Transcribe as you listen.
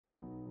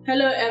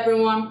Hello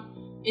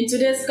everyone. In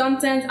today's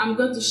content, I'm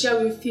going to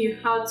share with you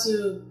how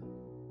to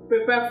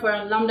prepare for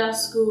a Lambda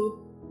School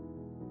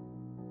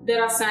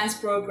data science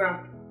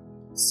program.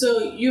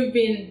 So you've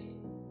been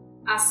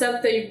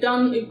accepted,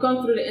 you've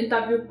gone through the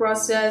interview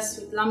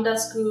process with Lambda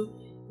School,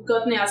 you've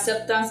gotten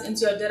acceptance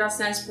into your data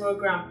science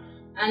program.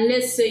 And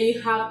let's say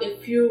you have a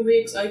few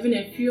weeks or even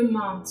a few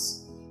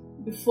months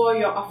before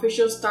your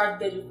official start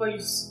date, before you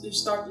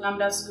start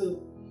Lambda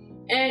School.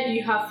 And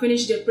you have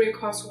finished the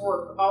pre-course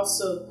work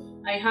also.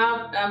 I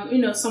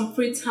have some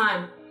free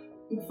time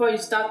before you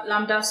start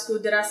Lambda School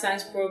data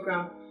science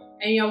program,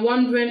 and you're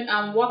wondering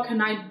what can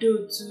I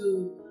do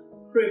to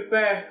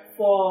prepare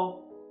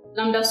for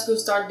Lambda School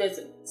start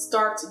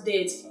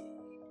date.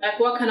 Like,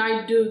 what can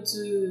I do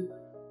to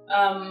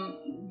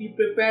be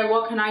prepared?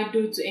 What can I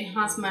do to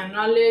enhance my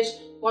knowledge?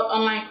 What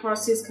online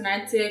courses can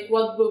I take?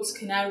 What books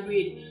can I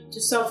read to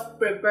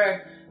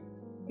self-prepare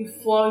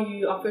before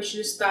you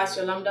officially start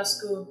your Lambda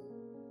School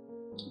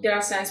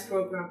data science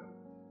program?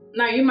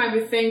 Now you might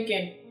be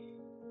thinking,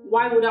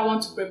 why would I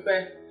want to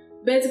prepare?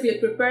 Basically,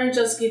 preparing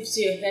just gives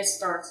you a head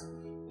start.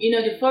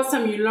 The first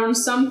time you learn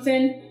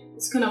something,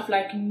 it's kind of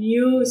like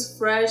new, it's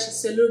fresh,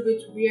 it's a little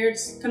bit weird,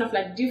 it's kind of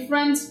like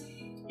different.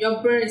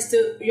 Your brain is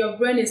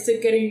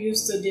still getting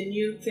used to the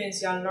new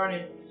things you're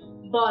learning.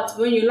 But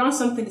when you learn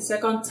something the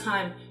second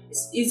time,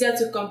 it's easier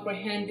to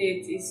comprehend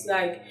it. It's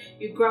like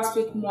you grasp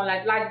it more,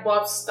 like light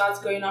bulbs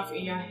start going off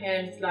in your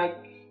head. It's like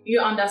you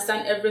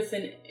understand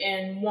everything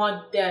in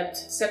more depth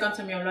second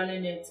time you're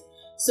learning it.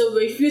 So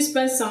if you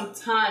spend some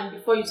time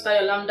before you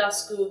start your Lambda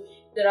School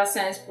data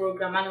science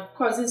program, and of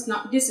course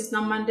this is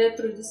not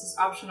mandatory, this is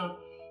optional.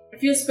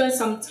 If you spend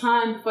some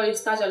time before you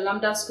start your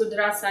Lambda School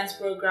data science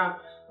program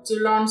to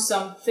learn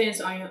some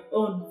things on your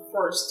own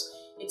first,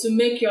 it will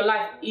make your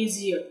life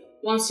easier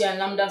once you're in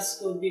Lambda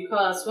School,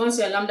 because once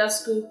you're in Lambda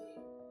School,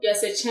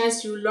 there's a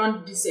chance you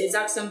learn these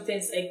exact same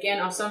things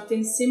again or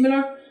something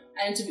similar,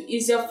 and it will be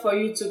easier for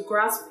you to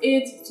grasp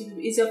it. It will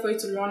be easier for you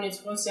to learn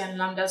it once you're in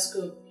Lambda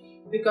School,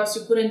 because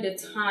you put in the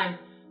time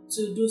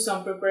to do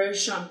some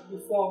preparation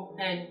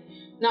beforehand.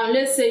 Now,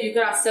 let's say you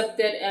got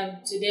accepted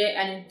today,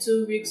 and in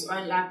 2 weeks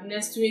or like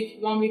next week,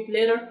 1 week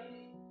later,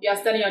 you are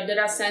starting your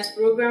data science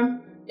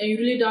program, and you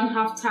really don't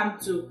have time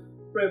to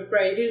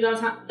prepare. You really don't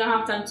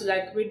have time to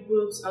like read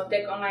books or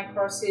take online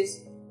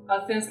courses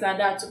or things like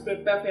that to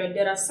prepare for your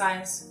data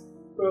science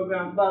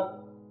program.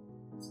 But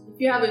if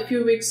you have a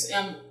few weeks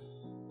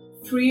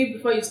free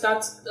before you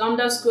start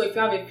Lambda School, if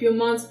you have a few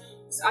months,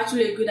 it's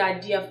actually a good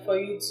idea for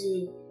you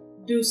to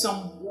do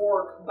some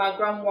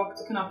background work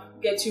to kind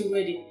of get you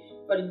ready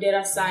for the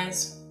data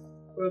science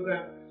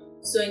program.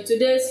 So in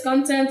today's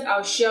content,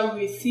 I'll share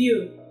with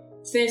you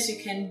things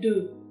you can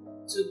do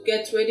to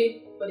get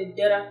ready for the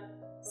data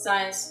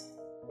science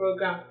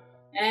program.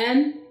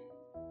 And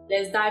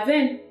let's dive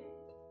in.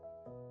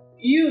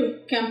 You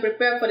can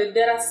prepare for the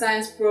data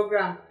science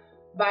program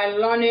by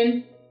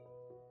learning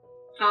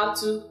how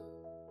to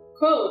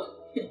code.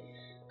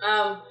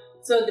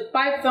 So the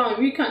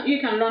Python, you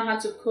can learn how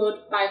to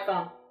code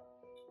Python.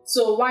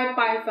 So why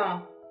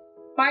Python?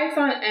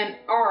 Python and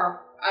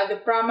R are the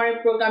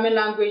primary programming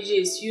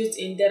languages used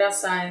in data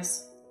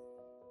science.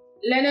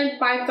 Learning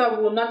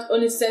Python will not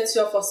only set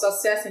you up for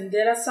success in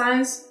data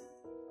science,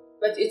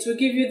 but it will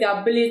give you the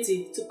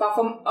ability to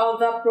perform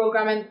other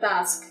programming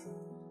tasks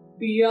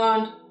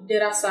beyond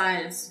data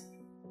science.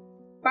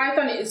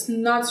 Python is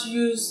not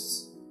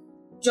used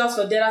just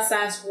for data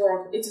science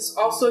work. It is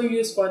also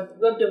used for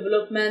web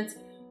development,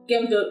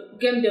 game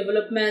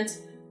development,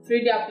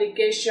 3D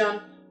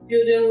application,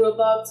 building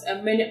robots,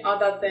 and many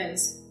other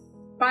things.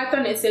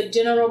 Python is a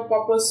general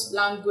purpose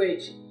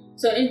language,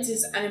 so it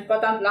is an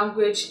important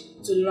language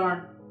to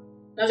learn,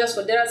 not just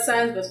for data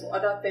science, but for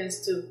other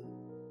things too.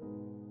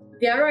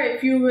 There are a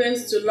few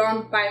ways to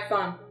learn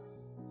Python.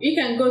 You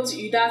can go to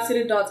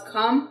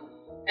udacity.com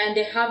and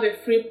they have a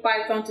free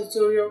Python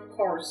tutorial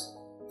course.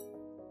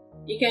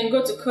 You can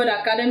go to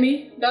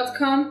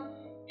codeacademy.com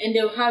and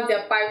they'll have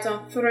their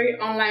Python 3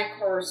 online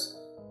course,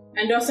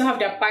 and they also have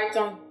their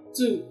Python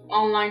 2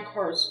 online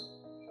course.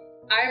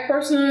 I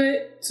personally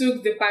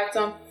took the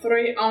Python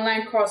 3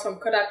 online course from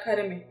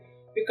Codeacademy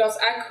because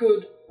I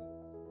could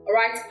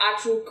write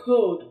actual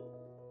code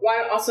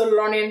while also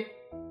learning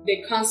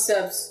the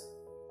concepts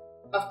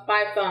of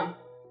Python,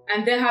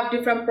 and they have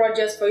different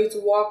projects for you to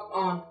work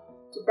on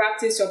to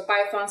practice your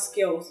Python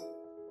skills.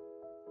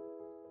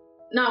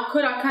 Now,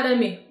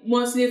 Codeacademy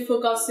mostly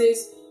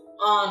focuses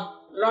on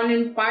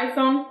learning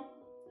Python,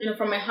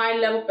 from a high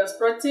level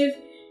perspective,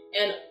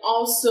 and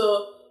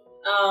also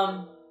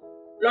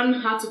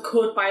learning how to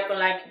code Python.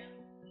 Like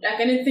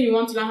anything you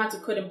want to learn how to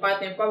code in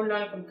Python, you probably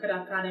learn it from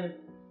Codeacademy.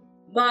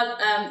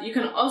 But you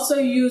can also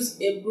use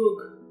a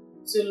book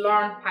to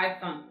learn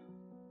Python.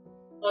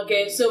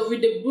 Okay, so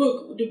with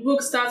the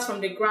book starts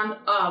from the ground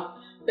up.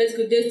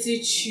 Basically, they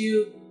teach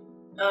you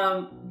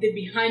the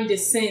behind the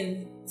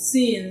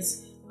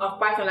scenes of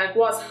Python, like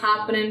what's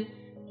happening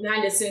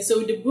behind the scenes.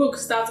 So the book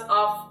starts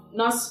off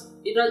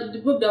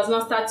the book does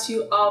not start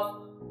you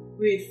off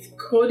with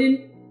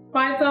coding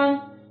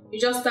Python. it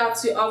just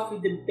starts you off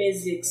with the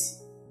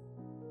basics.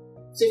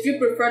 So if you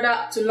prefer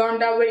to learn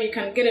that way, you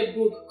can get a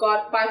book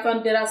called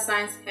Python Data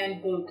Science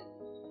Handbook.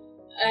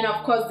 And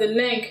of course, the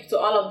link to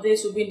all of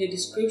this will be in the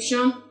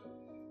description.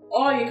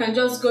 Or you can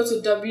just go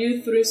to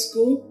W3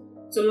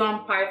 School to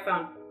learn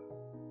Python.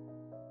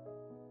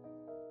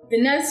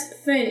 The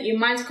next thing you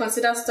might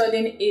consider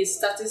studying is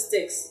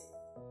statistics.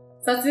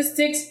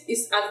 Statistics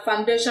is at the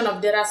foundation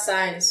of data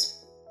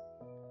science.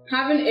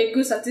 Having a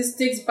good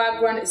statistics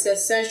background is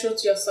essential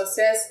to your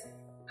success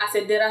as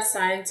a data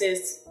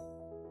scientist.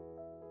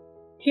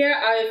 Here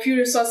are a few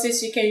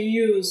resources you can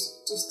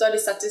use to study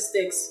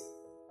statistics.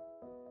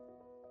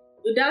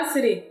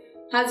 Udacity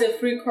has a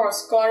free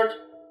course called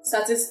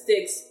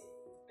Statistics,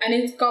 and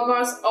it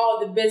covers all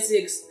the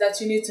basics that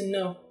you need to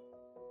know.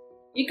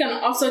 You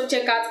can also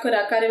check out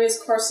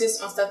Codecademy's courses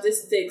on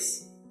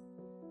statistics.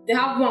 They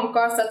have one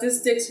called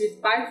Statistics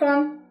with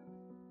Python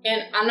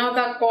and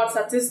another called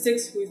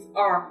Statistics with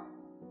R.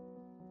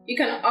 You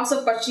can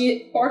also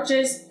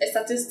purchase a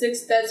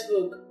statistics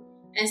textbook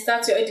and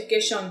start your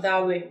education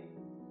that way.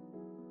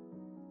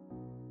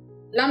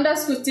 Lambda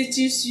School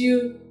teaches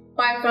you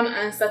Python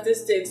and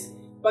statistics,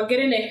 but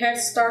getting a head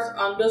start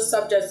on those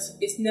subjects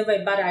is never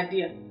a bad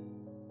idea.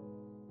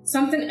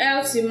 Something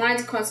else you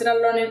might consider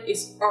learning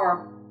is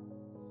R.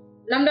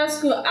 Lambda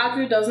School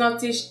actually does not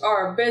teach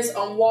R based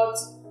on what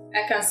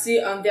I can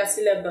see on their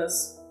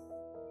syllabus.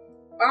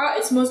 R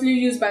is mostly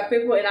used by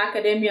people in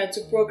academia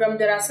to program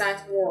data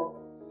science work,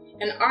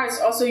 and R is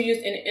also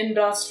used in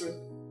industry.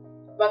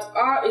 But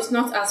R is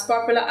not as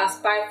popular as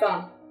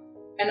Python,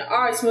 and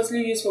R is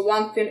mostly used for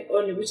one thing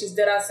only, which is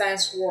data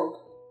science work.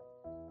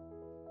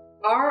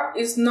 R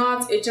is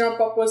not a general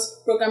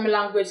purpose programming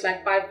language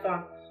like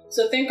Python.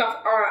 So think of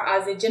R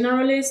as a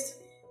generalist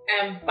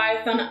and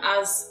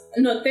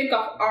think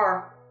of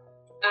R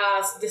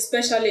as the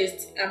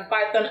specialist and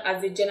Python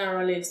as the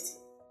generalist.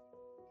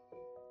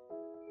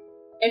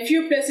 A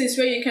few places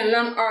where you can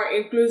learn R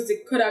includes the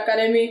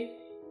Codecademy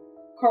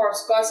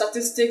course called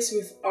Statistics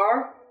with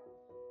R,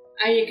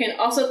 and you can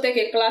also take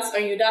a class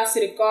on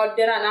Udacity called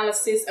Data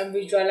Analysis and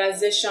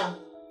Visualization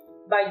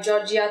by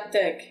Georgia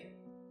Tech,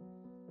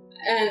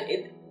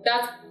 and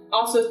that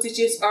also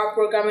teaches R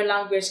programming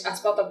language as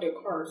part of the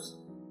course.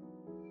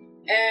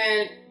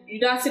 And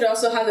Udacity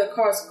also has a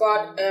course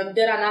called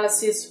Data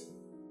Analysis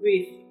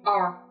with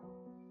R.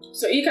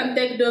 So you can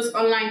take those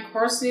online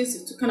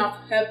courses to kind of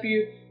help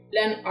you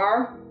learn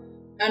R.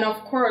 And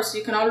of course,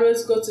 you can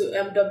always go to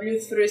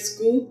W3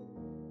 School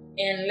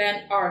and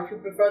learn R if you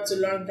prefer to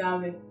learn that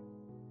way.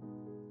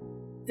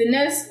 The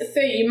next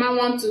thing you might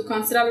want to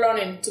consider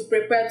learning to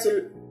prepare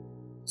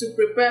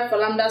for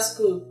Lambda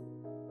School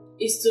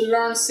is to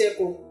learn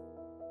SQL.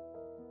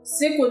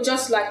 SQL,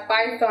 just like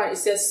Python,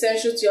 is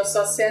essential to your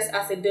success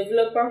as a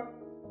developer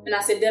and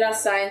as a data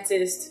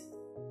scientist.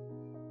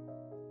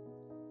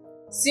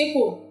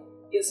 SQL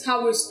is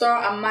how we store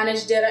and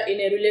manage data in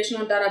a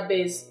relational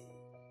database.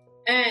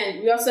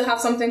 And we also have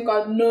something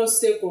called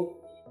NoSQL,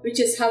 which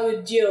is how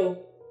we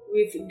deal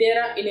with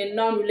data in a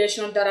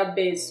non-relational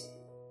database.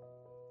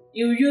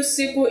 You use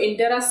SQL in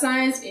data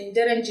science, in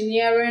data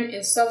engineering,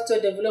 in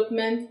software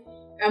development,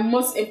 and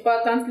most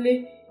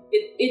importantly,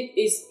 it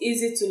is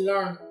easy to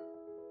learn.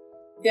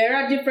 There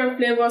are different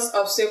flavors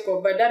of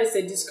SQL, but that is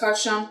a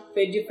discussion for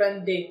a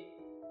different day.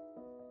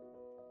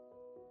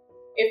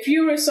 A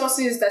few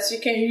resources that you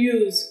can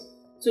use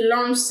to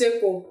learn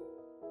SQL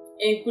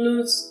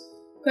includes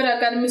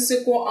Codecademy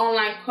SQL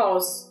online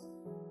course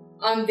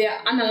on their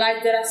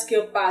Analyze Data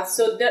Skill Path.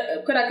 So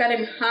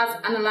Codecademy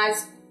has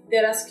Analyze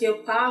Data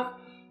Skill Path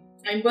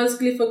and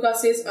basically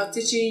focuses on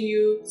teaching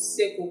you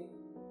SQL.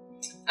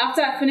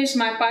 After I finished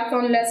my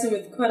Python lesson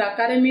with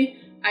Codecademy,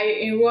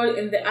 I enrolled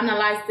in the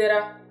Analyze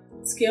Data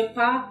Skill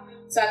Path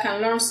so I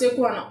can learn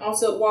SQL and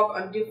also work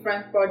on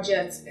different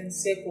projects in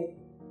SQL.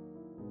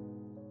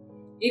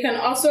 You can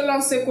also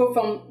learn SQL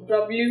from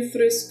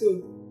W3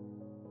 School.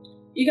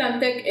 You can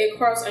take a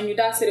course on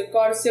Udacity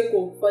called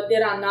SQL for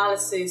Data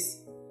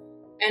Analysis,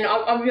 and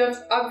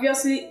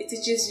obviously it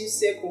teaches you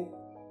SQL.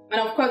 And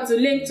of course, the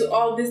link to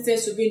all these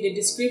things will be in the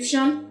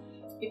description.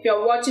 If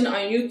you're watching on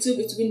YouTube,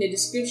 it will be in the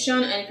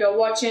description, and if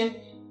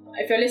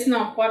you're listening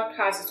on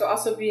podcast, it will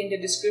also be in the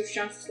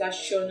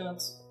description/show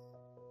notes.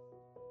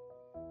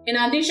 In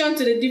addition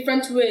to the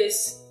different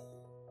ways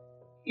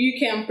you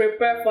can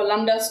prepare for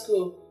Lambda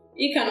School,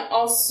 you can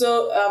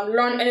also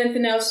learn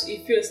anything else you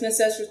feel is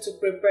necessary to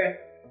prepare.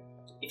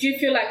 If you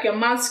feel like your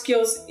math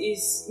skills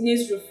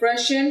needs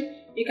refreshing,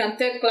 you can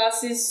take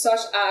classes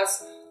such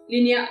as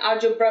Linear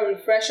Algebra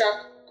Refresher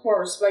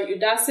course by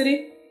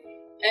Udacity,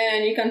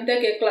 and you can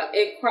take a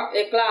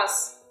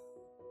class,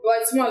 well,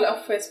 it's more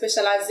of a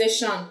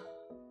specialization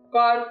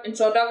called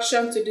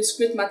Introduction to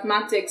Discrete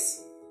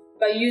Mathematics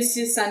by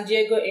UC San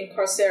Diego in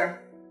Coursera.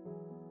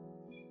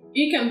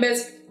 You can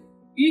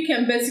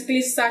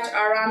basically search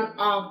around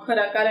on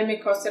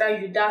Codecademy, Coursera,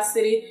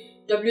 Udacity,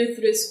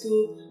 W3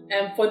 School,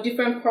 and for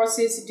different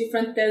courses,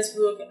 different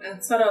textbooks,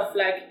 and sort of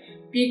like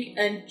pick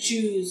and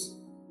choose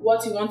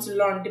what you want to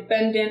learn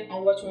depending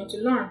on what you want to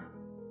learn.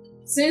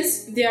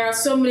 Since there are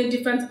so many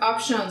different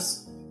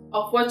options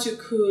of what you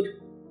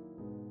could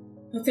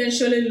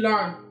potentially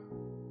learn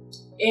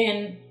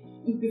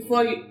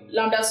before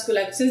Lambda School,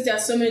 like since there are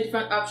so many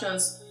different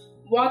options,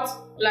 what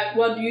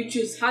do you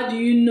choose? How do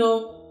you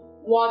know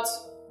what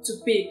to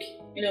pick?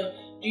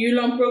 Do you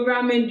learn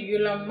programming? Do you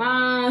learn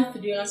math?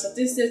 Do you learn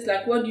statistics?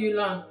 Like, what do you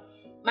learn?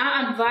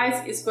 My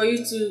advice is for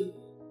you to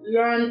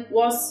learn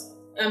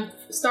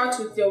start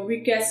with your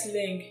weakest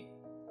link.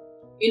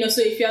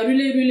 So if you're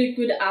really, really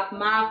good at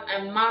math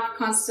and math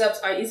concepts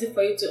are easy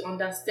for you to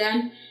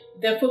understand,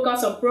 then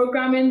focus on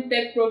programming,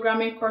 take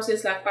programming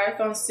courses like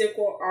Python,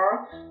 SQL,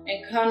 R,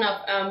 and kind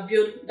of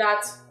build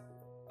that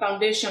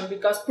foundation,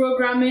 because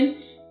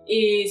programming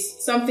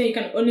is something you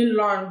can only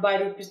learn by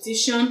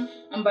repetition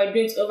and by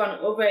doing it over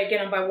and over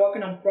again and by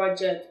working on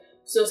projects.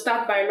 So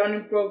start by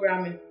learning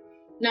programming.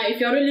 Now,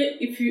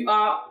 if you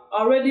are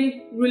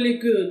already really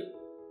good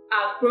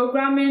at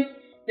programming,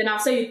 then I'll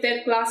say you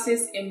take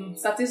classes in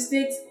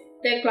statistics,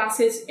 take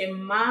classes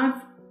in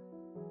math,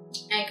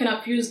 and kind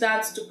of use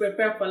that to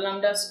prepare for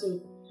Lambda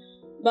School.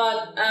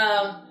 But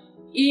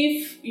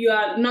if you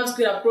are not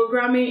good at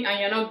programming and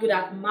you're not good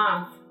at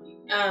math,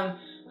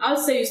 I'll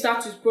say you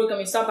start with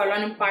programming. Start by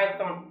learning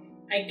Python.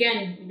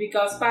 Again,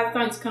 because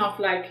Python is kind of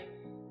like,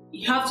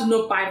 you have to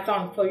know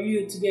Python for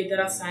you to be a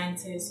data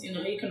scientist. You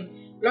can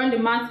learn the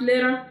math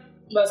later,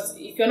 but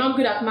if you're not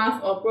good at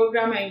math or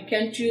programming and you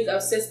can choose, I'll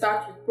say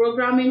start with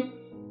programming.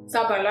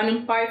 Start by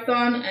learning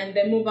Python and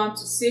then move on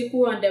to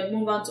SQL and then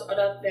move on to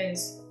other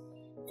things.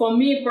 For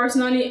me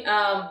personally,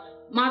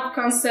 math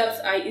concepts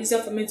are easier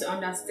for me to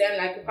understand.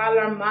 Like if I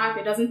learn math,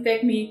 it doesn't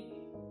take me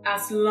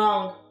as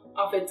long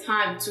of a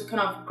time to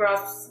kind of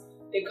grasp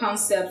the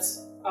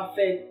concepts of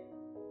it.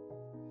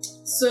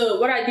 So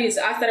what I did is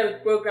I started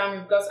with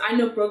programming, because I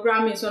know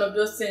programming is one of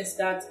those things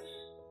that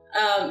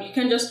you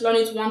can't just learn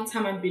it one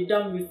time and be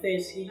done with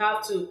it. You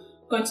have to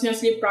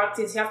continuously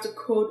practice. You have to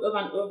code over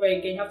and over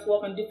again. You have to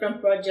work on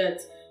different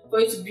projects for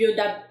you to build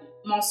that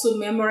muscle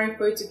memory,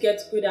 for you to get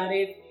good at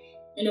it,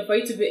 for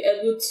you to be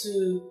able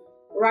to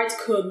write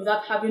code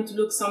without having to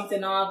look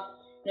something up,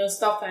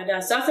 stuff like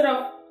that. So I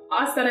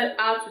started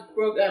out with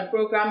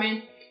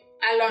programming.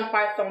 I learned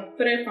Python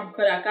 3 from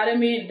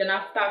Codecademy, and then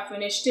after I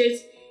finished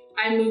it,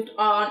 I moved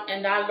on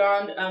and I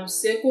learned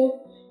SQL.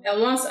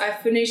 And once I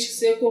finish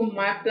SQL,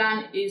 my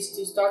plan is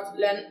to start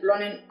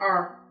learning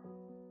R.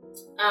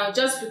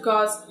 Just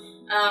because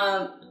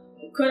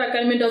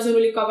Codecademy doesn't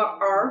really cover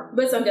R.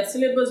 Based on their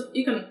syllabus,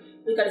 you can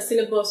look at the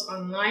syllabus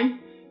online.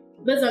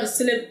 Based on the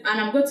syllabus, and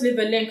I'm going to leave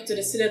a link to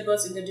the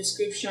syllabus in the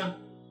description.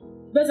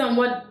 Based on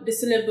what the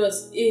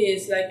syllabus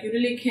is, like, you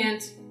really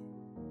can't.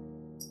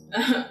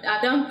 I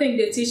don't think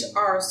they teach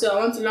R, so I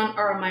want to learn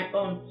R on my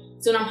own.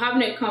 So when I'm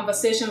having a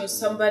conversation with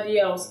somebody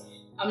else,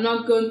 I'm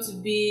not going to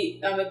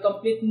be a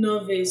complete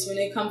novice when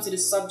it comes to the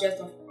subject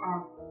of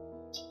R.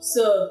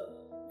 So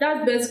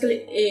that basically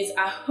is.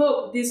 I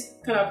hope this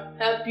kind of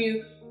help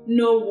you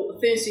know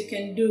things you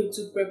can do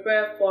to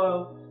prepare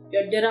for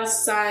your data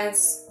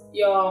science,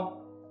 your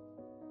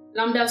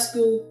Lambda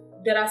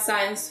School data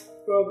science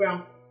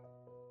program.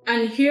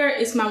 And here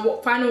is my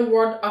final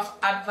word of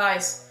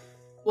advice.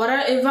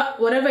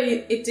 Whatever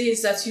it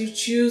is that you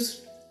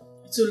choose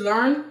to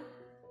learn,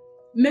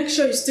 make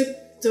sure you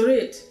stick to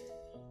it.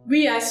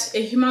 We as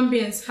human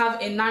beings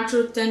have a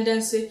natural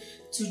tendency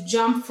to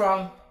jump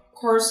from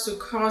course to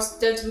course,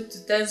 textbook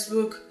to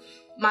textbook,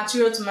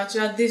 material to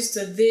material, this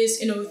to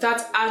this,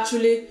 without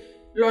actually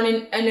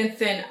learning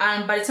anything.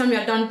 And by the time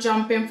you're done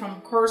jumping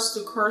from course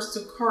to course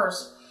to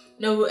course,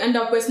 we'll end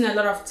up wasting a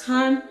lot of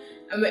time,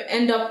 and we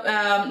end up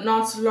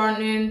not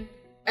learning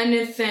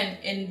anything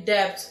in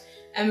depth,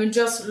 and we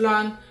just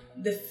learn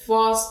the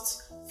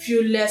first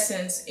few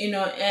lessons,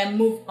 and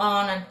move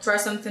on and try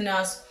something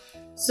else.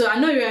 So I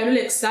know you are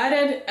really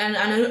excited, and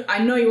I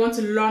know you want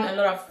to learn a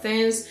lot of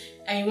things,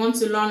 and you want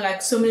to learn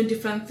like so many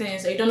different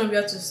things, and you don't know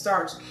where to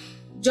start.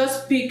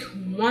 Just pick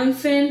one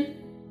thing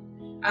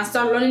and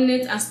start learning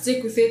it and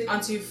stick with it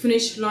until you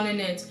finish learning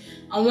it.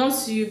 And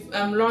once you've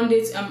learned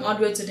it all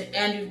the way to the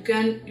end,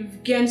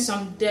 you've gained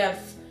some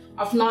depth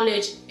of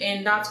knowledge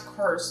in that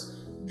course,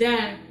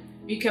 then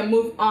you can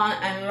move on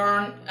and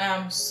learn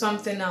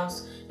something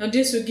else. Now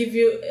this will give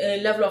you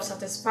a level of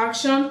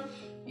satisfaction.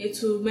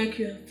 It will make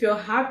you feel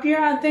happier,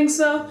 I think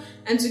so,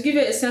 and to give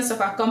you a sense of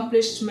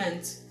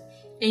accomplishment.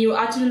 And you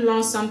actually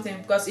learn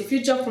something, because if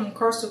you jump from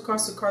course to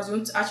course to course, you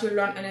won't actually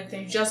learn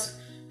anything. You just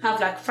have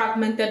like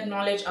fragmented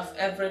knowledge of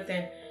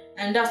everything,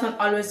 and that's not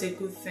always a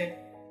good thing.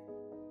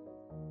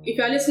 If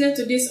you're listening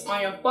to this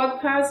on your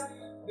podcast,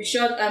 be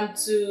sure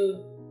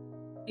to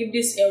give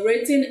this a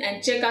rating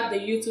and check out the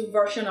YouTube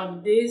version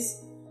of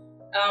this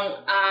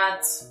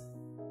at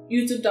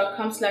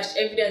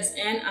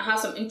youtube.com/evidencen. I have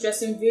some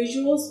interesting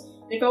visuals.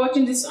 If you're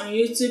watching this on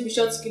YouTube, be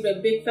sure to give it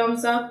a big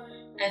thumbs up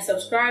and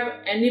subscribe,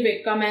 and leave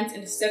a comment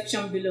in the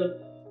section below.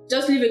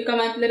 Just leave a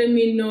comment letting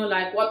me know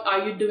like what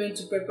are you doing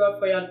to prepare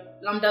for your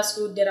Lambda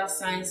School data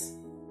science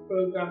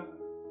program.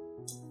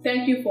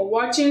 Thank you for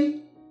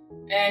watching,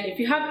 and if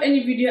you have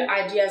any video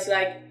ideas,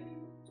 like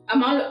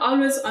I'm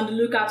always on the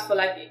lookout for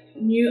like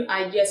new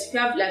ideas. If you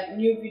have like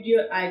new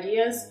video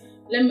ideas,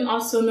 let me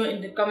also know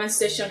in the comment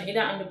section,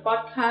 either on the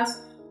podcast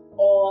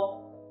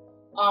or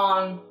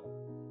on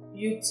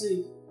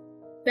YouTube.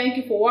 Thank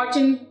you for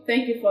watching.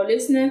 Thank you for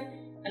listening.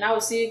 And I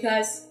will see you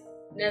guys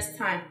next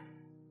time.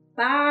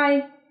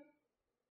 Bye.